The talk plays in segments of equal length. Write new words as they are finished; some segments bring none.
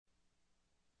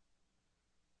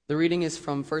The reading is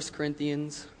from 1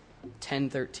 Corinthians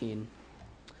 10:13.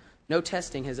 No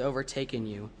testing has overtaken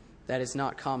you that is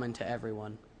not common to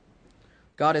everyone.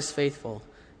 God is faithful,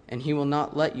 and he will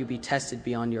not let you be tested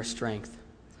beyond your strength.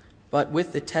 But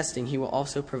with the testing, he will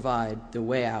also provide the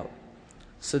way out,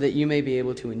 so that you may be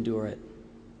able to endure it.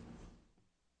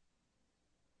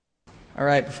 All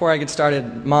right, before I get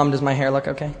started, Mom, does my hair look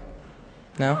okay?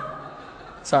 No?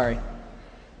 Sorry.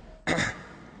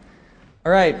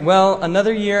 All right, well,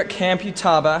 another year at Camp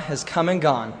Utah has come and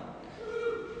gone.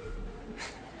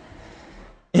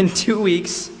 In 2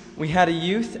 weeks, we had a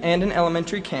youth and an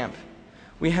elementary camp.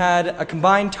 We had a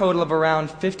combined total of around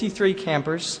 53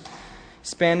 campers,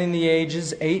 spanning the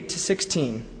ages 8 to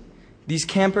 16. These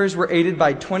campers were aided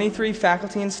by 23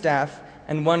 faculty and staff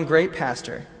and one great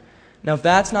pastor. Now, if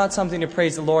that's not something to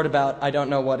praise the Lord about, I don't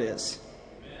know what is.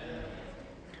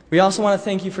 We also want to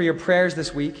thank you for your prayers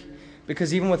this week,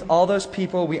 because even with all those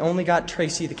people, we only got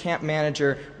Tracy, the camp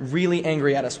manager, really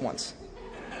angry at us once.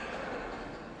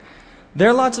 There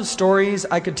are lots of stories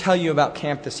I could tell you about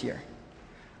camp this year.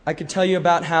 I could tell you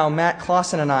about how Matt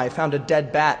Clausen and I found a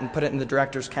dead bat and put it in the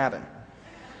director's cabin.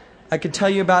 I could tell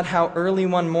you about how early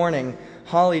one morning,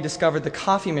 Holly discovered the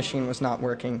coffee machine was not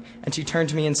working, and she turned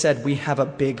to me and said, "We have a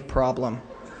big problem."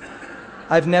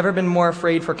 I've never been more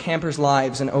afraid for campers'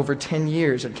 lives in over 10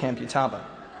 years at Camp Utah.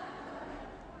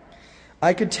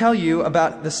 I could tell you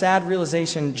about the sad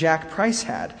realization Jack Price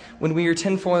had when we were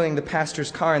tinfoiling the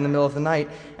pastor's car in the middle of the night,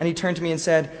 and he turned to me and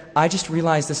said, "I just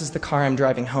realized this is the car I'm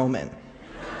driving home in."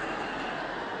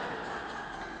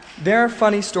 There are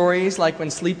funny stories like when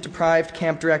sleep-deprived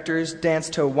camp directors dance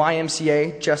to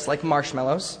YMCA just like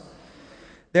marshmallows.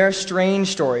 There are strange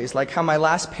stories like how my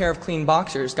last pair of clean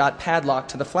boxers got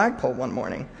padlocked to the flagpole one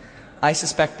morning. I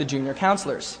suspect the junior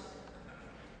counselors.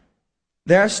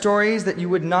 There are stories that you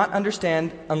would not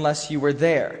understand unless you were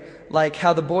there, like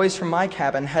how the boys from my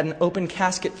cabin had an open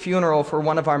casket funeral for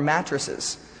one of our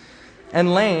mattresses.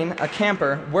 And Lane, a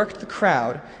camper, worked the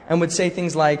crowd and would say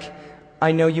things like,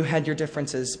 "I know you had your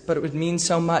differences, but it would mean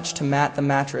so much to Matt the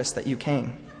mattress that you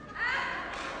came."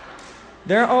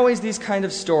 There are always these kind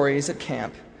of stories at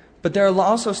camp, but there are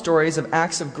also stories of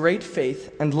acts of great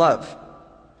faith and love.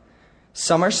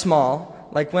 Some are small,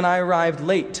 like when I arrived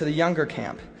late to the younger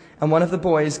camp, and one of the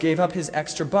boys gave up his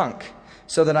extra bunk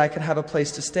so that I could have a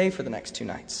place to stay for the next 2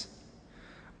 nights.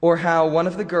 Or how one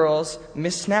of the girls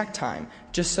missed snack time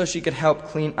just so she could help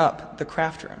clean up the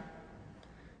craft room.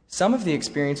 Some of the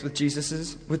experiences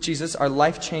with Jesus are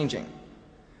life-changing.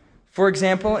 For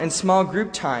example, in small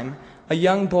group time, a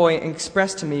young boy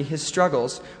expressed to me his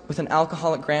struggles with an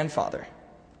alcoholic grandfather.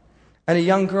 And a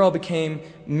young girl became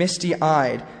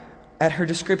misty-eyed at her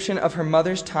description of her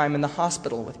mother's time in the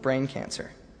hospital with brain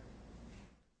cancer.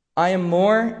 I am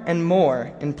more and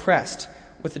more impressed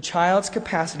with the child's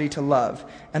capacity to love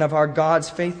and of our God's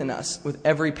faith in us with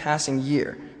every passing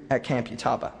year at Camp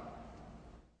Utah.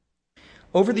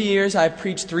 Over the years, I've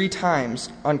preached 3 times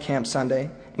on Camp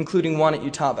Sunday, including one at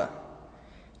Utah.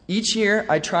 Each year,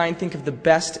 I try and think of the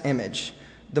best image,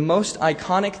 the most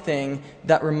iconic thing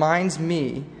that reminds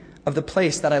me of the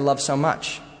place that I love so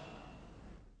much.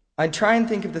 I try and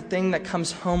think of the thing that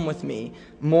comes home with me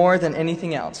more than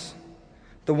anything else,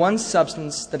 the one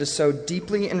substance that is so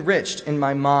deeply enriched in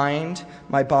my mind,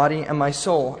 my body, and my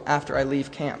soul after I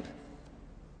leave camp.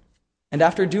 And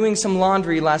after doing some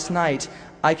laundry last night,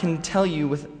 I can tell you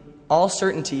with all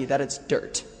certainty that it's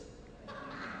dirt.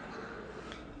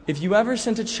 If you ever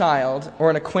sent a child or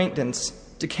an acquaintance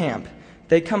to camp,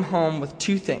 they come home with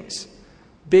 2 things: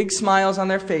 big smiles on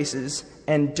their faces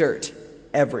and dirt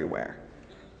everywhere.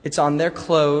 It's on their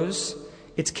clothes,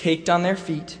 it's caked on their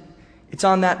feet, it's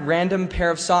on that random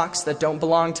pair of socks that don't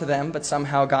belong to them but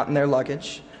somehow got in their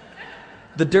luggage.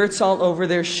 The dirt's all over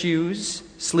their shoes,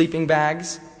 sleeping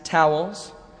bags,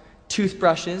 towels,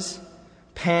 toothbrushes,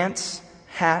 pants,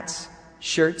 hats,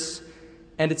 shirts,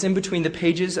 and it's in between the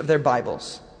pages of their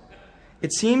Bibles.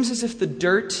 It seems as if the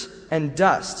dirt and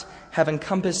dust have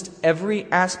encompassed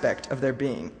every aspect of their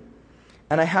being.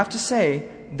 And I have to say,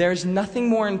 there's nothing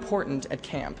more important at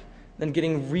camp than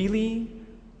getting really,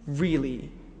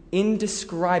 really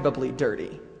indescribably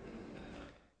dirty.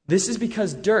 This is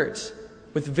because dirt,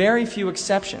 with very few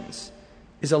exceptions,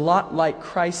 is a lot like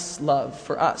Christ's love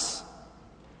for us.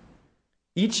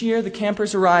 Each year, the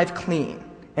campers arrive clean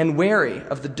and wary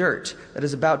of the dirt that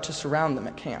is about to surround them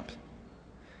at camp.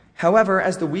 However,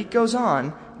 as the week goes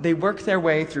on, they work their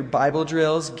way through Bible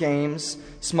drills, games,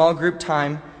 small group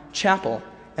time, chapel,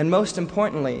 and most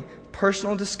importantly,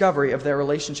 personal discovery of their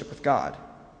relationship with God.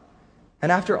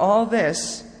 And after all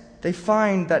this, they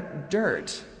find that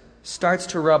dirt starts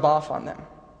to rub off on them.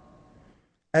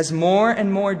 As more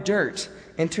and more dirt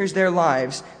enters their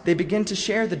lives, they begin to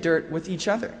share the dirt with each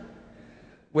other,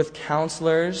 with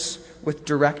counselors, with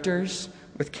directors,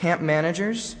 with camp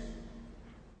managers.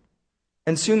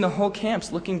 And soon the whole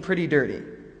camp's looking pretty dirty.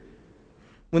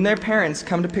 When their parents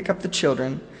come to pick up the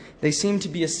children, they seem to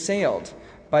be assailed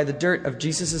by the dirt of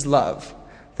Jesus' love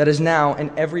that is now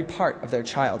in every part of their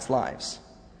child's lives.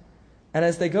 And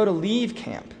as they go to leave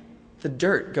camp, the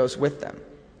dirt goes with them.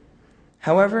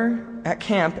 However, at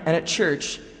camp and at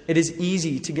church, it is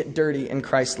easy to get dirty in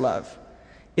Christ's love.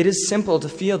 It is simple to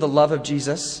feel the love of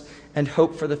Jesus and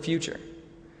hope for the future.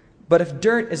 But if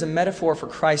dirt is a metaphor for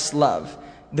Christ's love,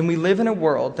 then we live in a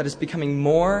world that is becoming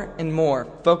more and more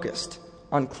focused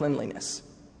on cleanliness.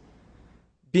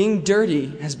 Being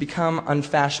dirty has become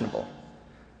unfashionable.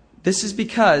 This is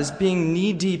because being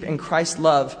knee-deep in Christ's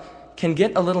love can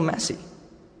get a little messy.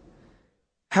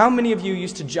 How many of you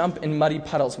used to jump in muddy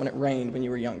puddles when it rained when you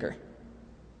were younger?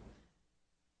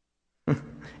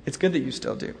 It's good that you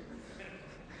still do.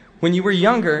 When you were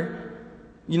younger,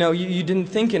 you didn't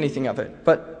think anything of it.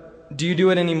 But do you do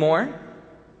it anymore?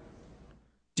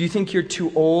 Do you think you're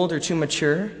too old or too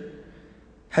mature?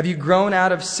 Have you grown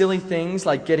out of silly things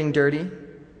like getting dirty?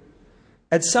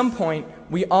 At some point,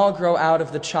 we all grow out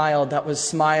of the child that was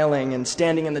smiling and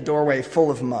standing in the doorway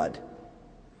full of mud.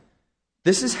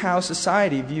 This is how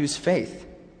society views faith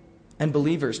and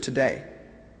believers today.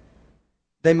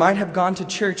 They might have gone to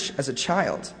church as a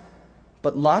child,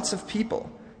 but lots of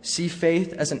people see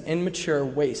faith as an immature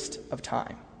waste of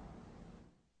time.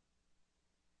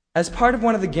 As part of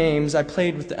one of the games I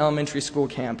played with the elementary school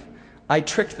camp, I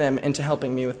tricked them into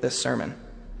helping me with this sermon.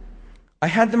 I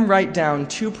had them write down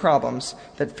 2 problems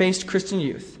that faced Christian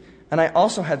youth, and I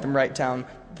also had them write down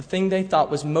the thing they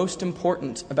thought was most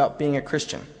important about being a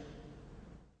Christian.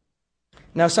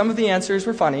 Now, some of the answers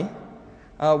were funny.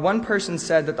 One person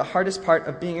said that the hardest part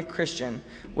of being a Christian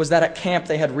was that at camp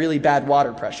they had really bad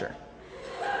water pressure.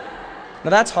 Now,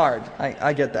 that's hard.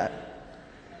 I get that.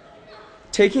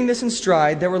 Taking this in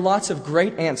stride, there were lots of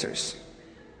great answers.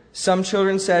 Some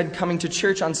children said coming to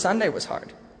church on Sunday was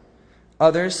hard.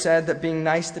 Others said that being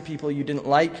nice to people you didn't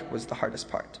like was the hardest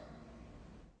part.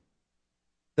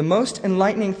 The most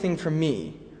enlightening thing for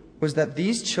me was that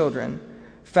these children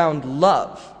found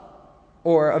love,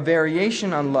 or a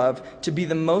variation on love, to be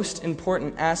the most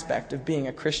important aspect of being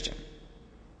a Christian.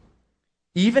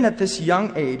 Even at this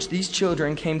young age, these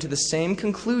children came to the same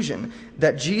conclusion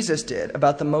that Jesus did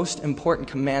about the most important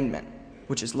commandment,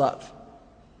 which is love.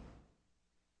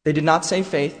 They did not say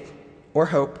faith or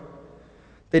hope.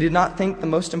 They did not think the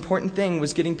most important thing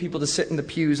was getting people to sit in the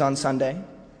pews on Sunday.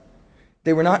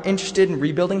 They were not interested in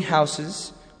rebuilding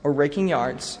houses or raking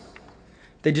yards.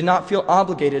 They did not feel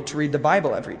obligated to read the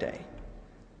Bible every day.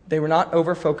 They were not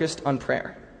over-focused on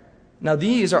prayer. Now,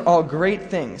 these are all great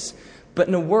things, but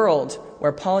in a world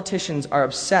where politicians are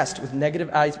obsessed with negative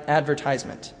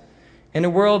advertisement, in a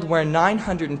world where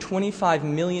 925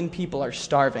 million people are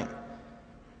starving,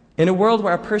 in a world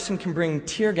where a person can bring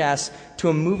tear gas to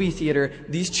a movie theater,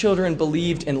 these children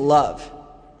believed in love.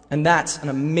 And that's an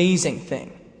amazing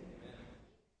thing.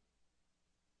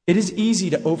 It is easy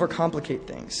to overcomplicate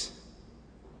things.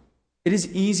 It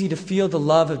is easy to feel the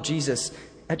love of Jesus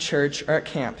at church or at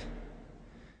camp.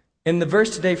 In the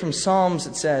verse today from Psalms,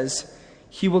 it says,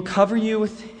 "He will cover you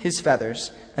with his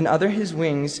feathers, and under his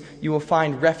wings you will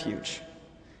find refuge.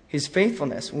 His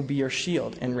faithfulness will be your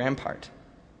shield and rampart."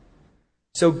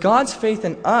 So God's faith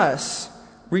in us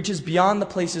reaches beyond the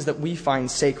places that we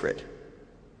find sacred.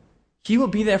 He will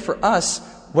be there for us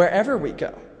wherever we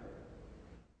go.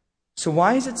 So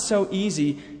why is it so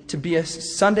easy to be a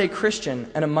Sunday Christian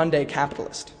and a Monday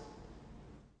capitalist?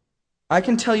 I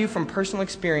can tell you from personal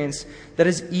experience that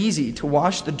it's easy to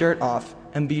wash the dirt off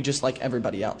and be just like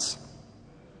everybody else.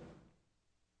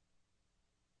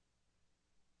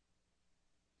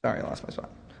 Sorry, I lost my spot.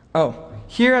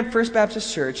 Here at First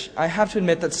Baptist Church, I have to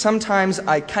admit that sometimes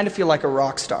I kind of feel like a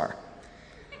rock star.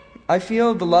 I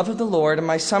feel the love of the Lord, and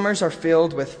my summers are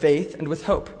filled with faith and with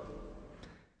hope.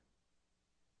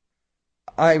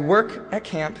 I work at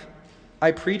camp,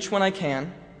 I preach when I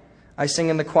can, I sing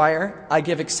in the choir, I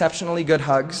give exceptionally good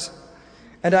hugs,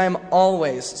 and I am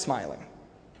always smiling.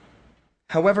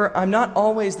 However, I'm not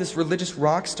always this religious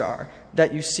rock star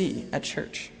that you see at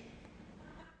church.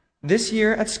 This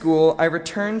year at school, I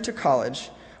returned to college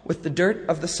with the dirt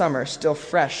of the summer still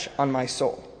fresh on my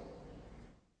soul.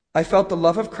 I felt the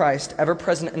love of Christ ever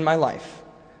present in my life.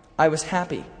 I was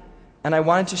happy, and I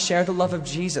wanted to share the love of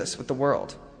Jesus with the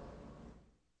world.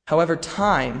 However,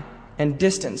 time and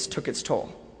distance took its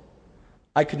toll.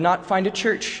 I could not find a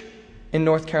church in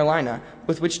North Carolina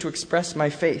with which to express my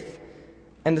faith,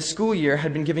 and the school year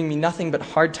had been giving me nothing but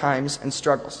hard times and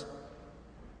struggles.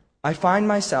 I find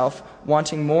myself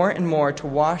wanting more and more to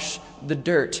wash the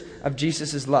dirt of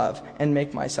Jesus' love and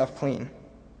make myself clean.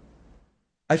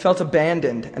 I felt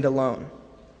abandoned and alone.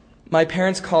 My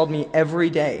parents called me every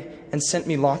day and sent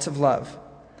me lots of love.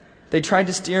 They tried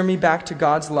to steer me back to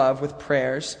God's love with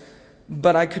prayers,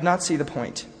 but I could not see the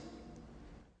point.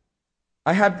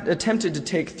 I had attempted to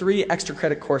take 3 extra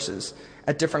credit courses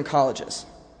at different colleges.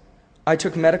 I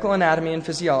took medical anatomy and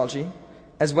physiology,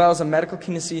 as well as a medical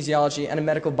kinesiology and a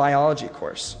medical biology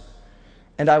course,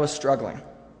 and I was struggling.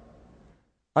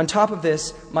 On top of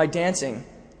this, my dancing,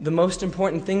 the most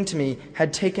important thing to me,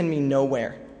 had taken me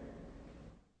nowhere.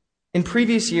 In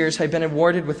previous years, I'd been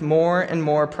awarded with more and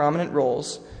more prominent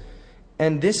roles,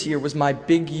 and this year was my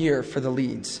big year for the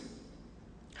leads.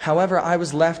 However, I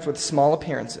was left with small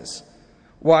appearances,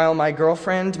 while my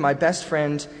girlfriend, my best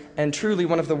friend, and truly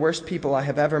one of the worst people I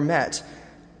have ever met,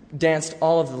 danced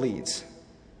all of the leads.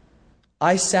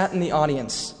 I sat in the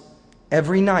audience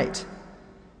every night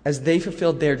as they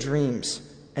fulfilled their dreams,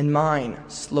 and mine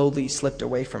slowly slipped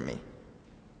away from me.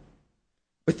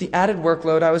 With the added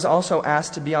workload, I was also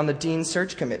asked to be on the Dean's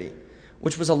Search Committee,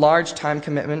 which was a large time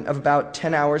commitment of about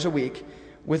 10 hours a week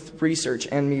with research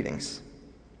and meetings.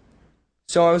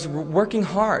 So I was working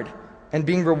hard and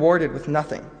being rewarded with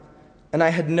nothing, and I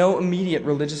had no immediate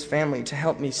religious family to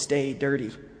help me stay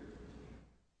dirty.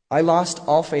 I lost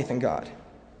all faith in God.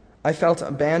 I felt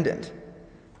abandoned.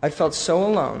 I felt so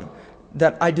alone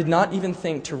that I did not even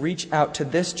think to reach out to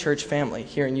this church family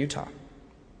here in Utah.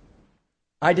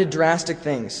 I did drastic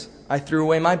things. I threw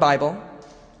away my Bible,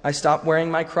 I stopped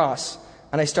wearing my cross,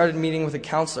 and I started meeting with a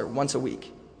counselor once a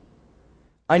week.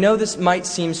 I know this might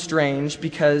seem strange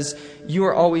because you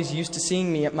are always used to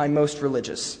seeing me at my most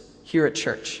religious, here at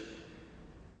church.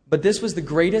 But this was the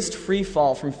greatest free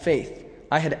fall from faith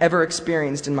I had ever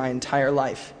experienced in my entire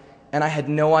life, and I had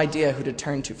no idea who to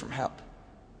turn to for help.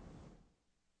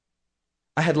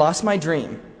 I had lost my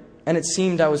dream, and it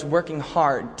seemed I was working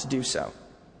hard to do so.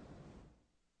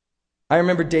 I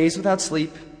remember days without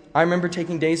sleep. I remember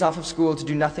taking days off of school to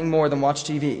do nothing more than watch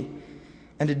TV,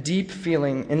 and a deep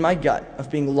feeling in my gut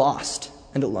of being lost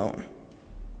and alone.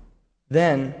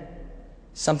 Then,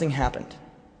 something happened.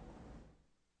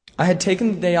 I had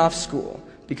taken the day off school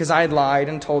because I had lied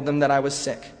and told them that I was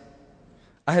sick.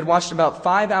 I had watched about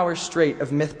 5 hours straight of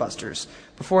Mythbusters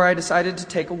before I decided to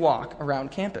take a walk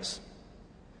around campus.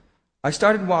 I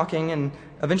started walking and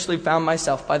eventually found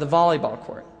myself by the volleyball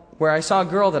court, where I saw a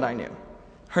girl that I knew.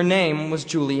 Her name was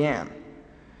Julianne.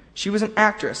 She was an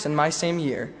actress in my same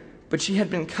year, but she had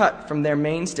been cut from their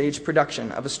main stage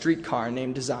production of A Streetcar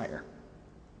Named Desire.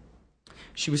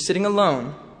 She was sitting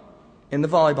alone in the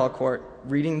volleyball court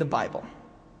reading the Bible.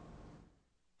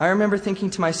 I remember thinking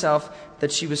to myself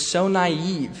that she was so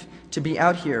naive to be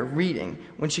out here reading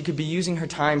when she could be using her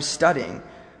time studying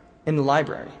in the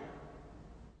library.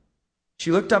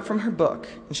 She looked up from her book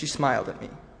and she smiled at me.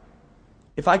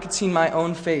 If I could see my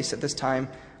own face at this time,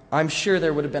 I'm sure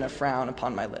there would have been a frown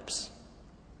upon my lips.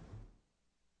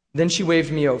 Then she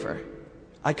waved me over.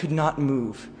 I could not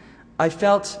move. I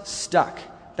felt stuck.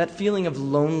 That feeling of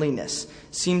loneliness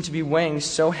seemed to be weighing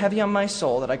so heavy on my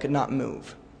soul that I could not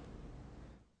move.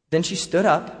 Then she stood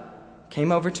up,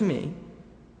 came over to me,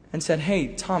 and said, "Hey,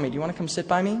 Tommy, do you want to come sit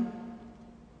by me?"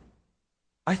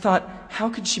 I thought, how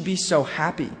could she be so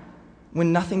happy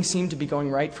when nothing seemed to be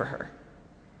going right for her?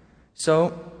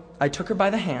 So I took her by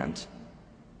the hand,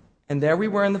 and there we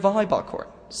were in the volleyball court,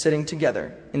 sitting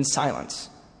together in silence.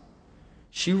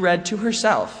 She read to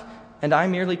herself, and I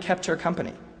merely kept her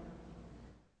company.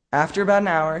 After about an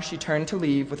hour, she turned to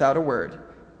leave without a word,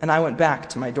 and I went back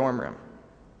to my dorm room.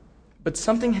 But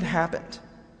something had happened.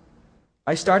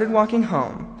 I started walking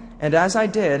home, and as I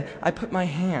did, I put my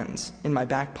hands in my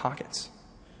back pockets,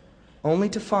 only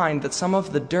to find that some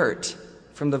of the dirt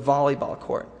from the volleyball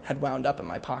court had wound up in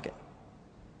my pocket.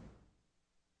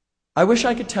 I wish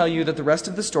I could tell you that the rest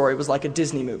of the story was like a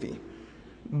Disney movie,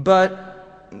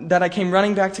 but that I came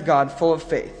running back to God full of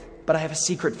faith. But I have a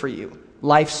secret for you.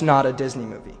 Life's not a Disney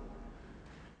movie.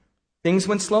 Things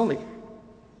went slowly.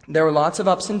 There were lots of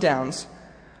ups and downs,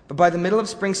 but by the middle of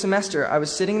spring semester, I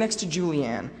was sitting next to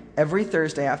Julianne every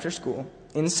Thursday after school,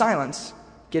 in silence,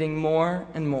 getting more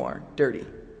and more dirty.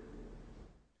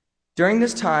 During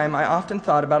this time, I often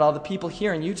thought about all the people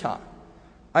here in Utah.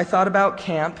 I thought about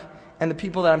camp and the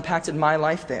people that impacted my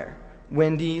life there.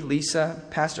 Wendy, Lisa,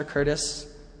 Pastor Curtis,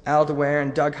 Al DeWare,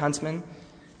 and Doug Huntsman,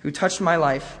 who touched my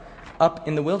life up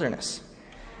in the wilderness.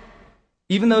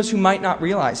 Even those who might not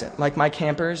realize it, like my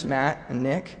campers, Matt and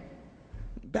Nick,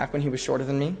 back when he was shorter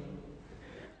than me.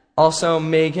 Also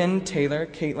Megan, Taylor,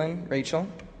 Caitlin, Rachel.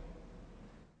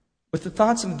 With the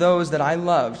thoughts of those that I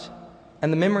loved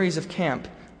and the memories of camp,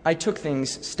 I took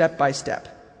things step by step.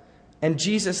 And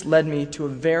Jesus led me to a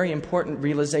very important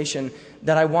realization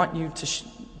that I want you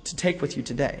to take with you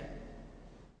today.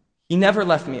 He never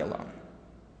left me alone.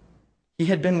 He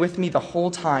had been with me the whole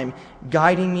time,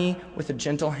 guiding me with a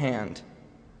gentle hand,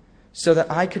 so that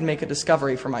I could make a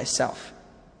discovery for myself.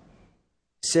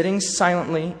 Sitting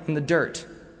silently in the dirt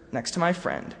next to my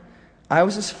friend, I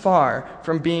was as far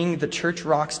from being the church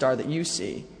rock star that you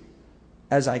see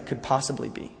as I could possibly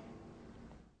be.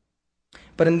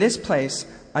 But in this place,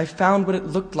 I found what it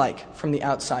looked like from the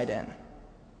outside in.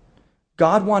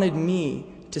 God wanted me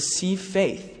to see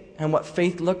faith and what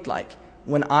faith looked like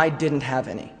when I didn't have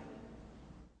any.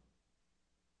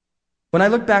 When I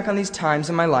look back on these times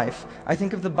in my life, I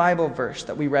think of the Bible verse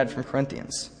that we read from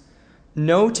Corinthians.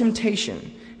 No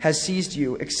temptation has seized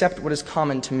you except what is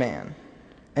common to man,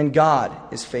 and God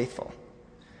is faithful.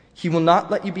 He will not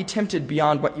let you be tempted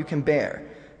beyond what you can bear,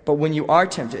 but when you are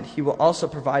tempted, he will also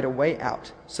provide a way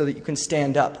out so that you can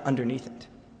stand up underneath it.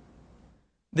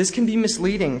 This can be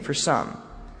misleading for some.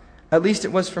 At least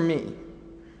it was for me.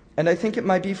 And I think it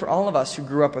might be for all of us who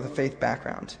grew up with a faith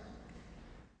background.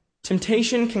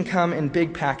 Temptation can come in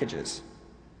big packages.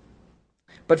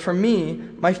 But for me,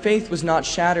 my faith was not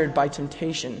shattered by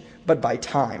temptation, but by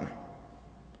time.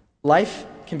 Life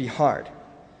can be hard,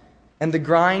 and the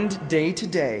grind day to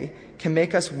day can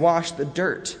make us wash the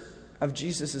dirt of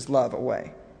Jesus' love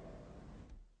away.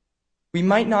 We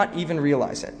might not even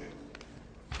realize it,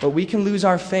 but we can lose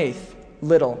our faith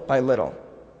little by little.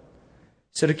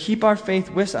 So to keep our faith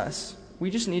with us, we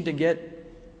just need to get,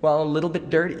 a little bit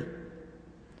dirty.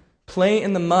 Play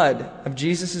in the mud of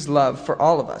Jesus' love for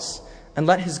all of us, and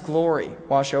let his glory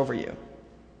wash over you.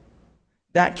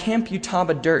 That Camp Utah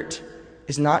dirt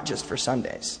is not just for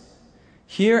Sundays.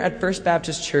 Here at First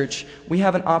Baptist Church, we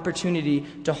have an opportunity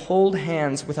to hold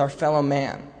hands with our fellow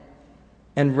man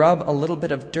and rub a little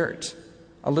bit of dirt,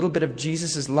 a little bit of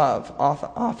Jesus' love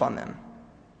off on them.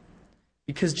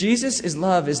 Because Jesus'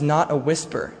 love is not a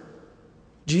whisper.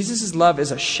 Jesus' love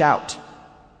is a shout.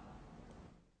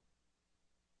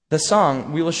 The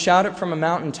song, "We Will Shout It from a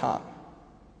Mountaintop,"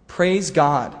 praise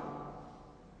God.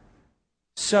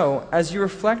 So, as you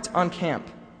reflect on camp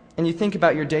and you think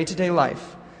about your day-to-day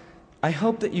life, I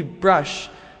hope that you brush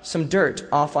some dirt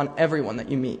off on everyone that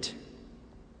you meet.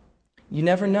 You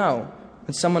never know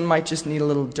when someone might just need a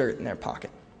little dirt in their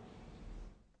pocket.